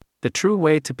The True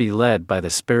Way to be Led by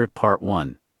the Spirit Part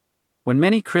 1. When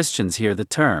many Christians hear the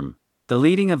term, the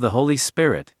leading of the Holy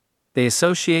Spirit, they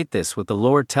associate this with the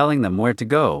Lord telling them where to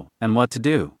go and what to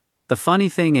do. The funny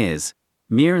thing is,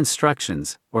 mere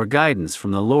instructions or guidance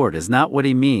from the Lord is not what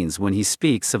he means when he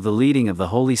speaks of the leading of the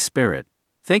Holy Spirit.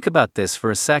 Think about this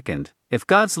for a second. If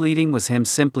God's leading was him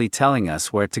simply telling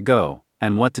us where to go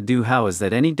and what to do, how is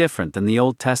that any different than the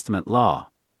Old Testament law?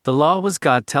 The law was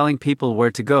God telling people where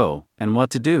to go and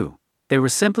what to do. They were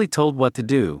simply told what to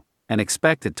do and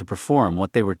expected to perform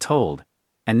what they were told,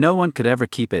 and no one could ever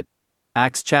keep it.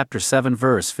 Acts chapter 7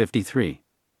 verse 53.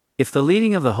 If the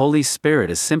leading of the Holy Spirit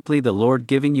is simply the Lord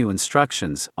giving you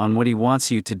instructions on what he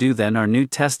wants you to do, then our New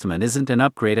Testament isn't an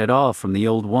upgrade at all from the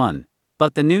Old one.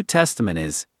 But the New Testament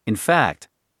is, in fact,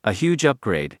 a huge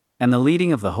upgrade, and the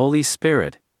leading of the Holy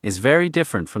Spirit is very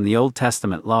different from the Old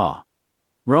Testament law.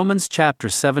 Romans chapter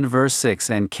 7 verse 6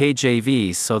 and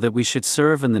KJV, so that we should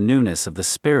serve in the newness of the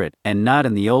Spirit and not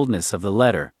in the oldness of the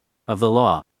letter of the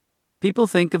law. People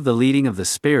think of the leading of the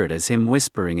Spirit as him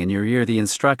whispering in your ear the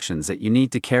instructions that you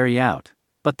need to carry out,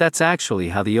 but that's actually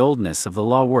how the oldness of the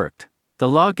law worked. The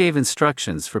law gave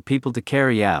instructions for people to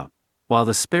carry out, while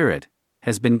the Spirit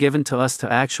has been given to us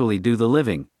to actually do the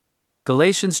living.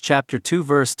 Galatians chapter 2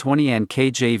 verse 20 and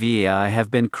KJV, I have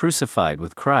been crucified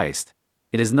with Christ.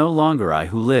 It is no longer I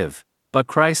who live, but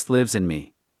Christ lives in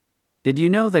me. Did you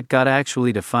know that God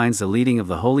actually defines the leading of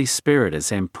the Holy Spirit as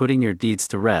him putting your deeds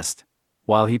to rest,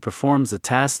 while he performs the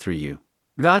task through you?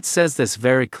 God says this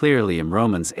very clearly in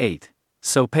Romans 8,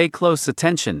 so pay close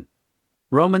attention.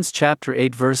 Romans chapter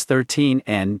 8 verse 13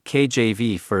 and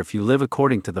KJV, for if you live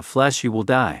according to the flesh you will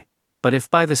die, but if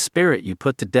by the Spirit you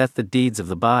put to death the deeds of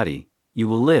the body, you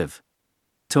will live.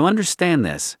 To understand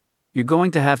this, you're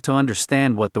going to have to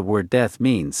understand what the word death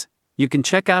means. You can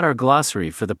check out our glossary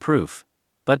for the proof.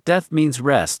 But death means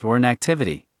rest or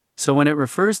inactivity. So when it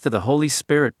refers to the Holy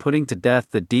Spirit putting to death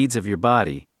the deeds of your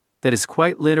body, that is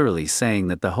quite literally saying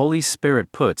that the Holy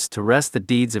Spirit puts to rest the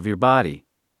deeds of your body.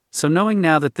 So knowing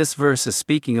now that this verse is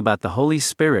speaking about the Holy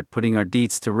Spirit putting our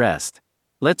deeds to rest,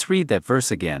 let's read that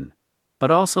verse again,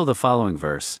 but also the following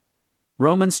verse.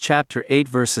 Romans chapter 8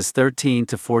 verses 13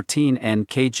 to 14 and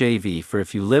KJV, for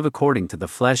if you live according to the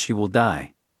flesh you will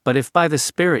die, but if by the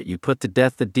Spirit you put to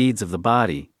death the deeds of the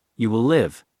body, you will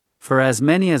live. For as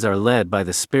many as are led by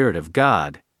the Spirit of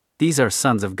God, these are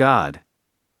sons of God.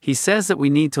 He says that we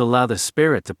need to allow the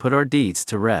Spirit to put our deeds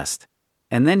to rest.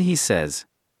 And then he says,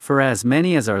 for as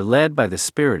many as are led by the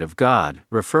Spirit of God,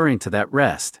 referring to that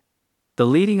rest. The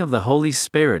leading of the Holy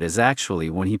Spirit is actually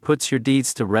when he puts your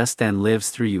deeds to rest and lives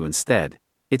through you instead.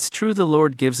 It's true the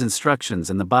Lord gives instructions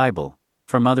in the Bible,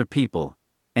 from other people,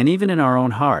 and even in our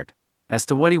own heart, as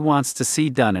to what he wants to see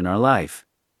done in our life.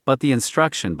 But the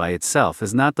instruction by itself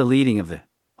is not the leading of the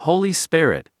Holy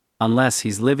Spirit, unless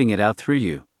he's living it out through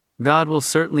you. God will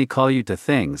certainly call you to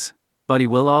things, but he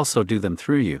will also do them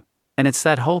through you. And it's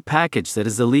that whole package that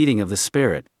is the leading of the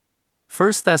Spirit.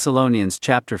 1 Thessalonians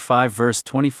chapter 5 verse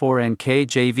 24 and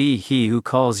KJV, he who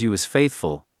calls you is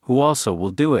faithful, who also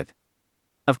will do it.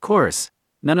 Of course,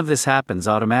 none of this happens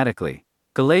automatically.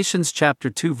 Galatians chapter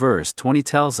 2 verse 20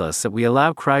 tells us that we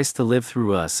allow Christ to live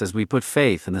through us as we put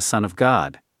faith in the Son of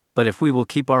God. But if we will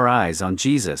keep our eyes on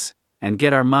Jesus, and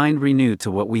get our mind renewed to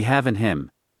what we have in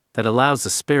him, that allows the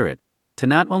Spirit to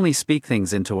not only speak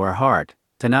things into our heart,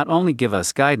 to not only give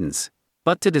us guidance,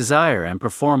 but to desire and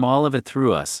perform all of it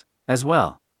through us as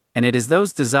well. And it is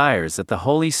those desires that the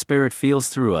Holy Spirit feels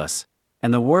through us,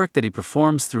 and the work that he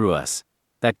performs through us,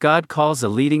 that God calls the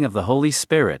leading of the Holy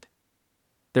Spirit.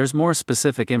 There's more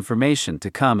specific information to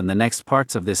come in the next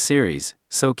parts of this series,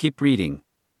 so keep reading.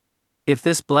 If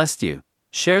this blessed you,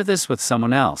 share this with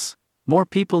someone else. More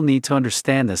people need to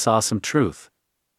understand this awesome truth.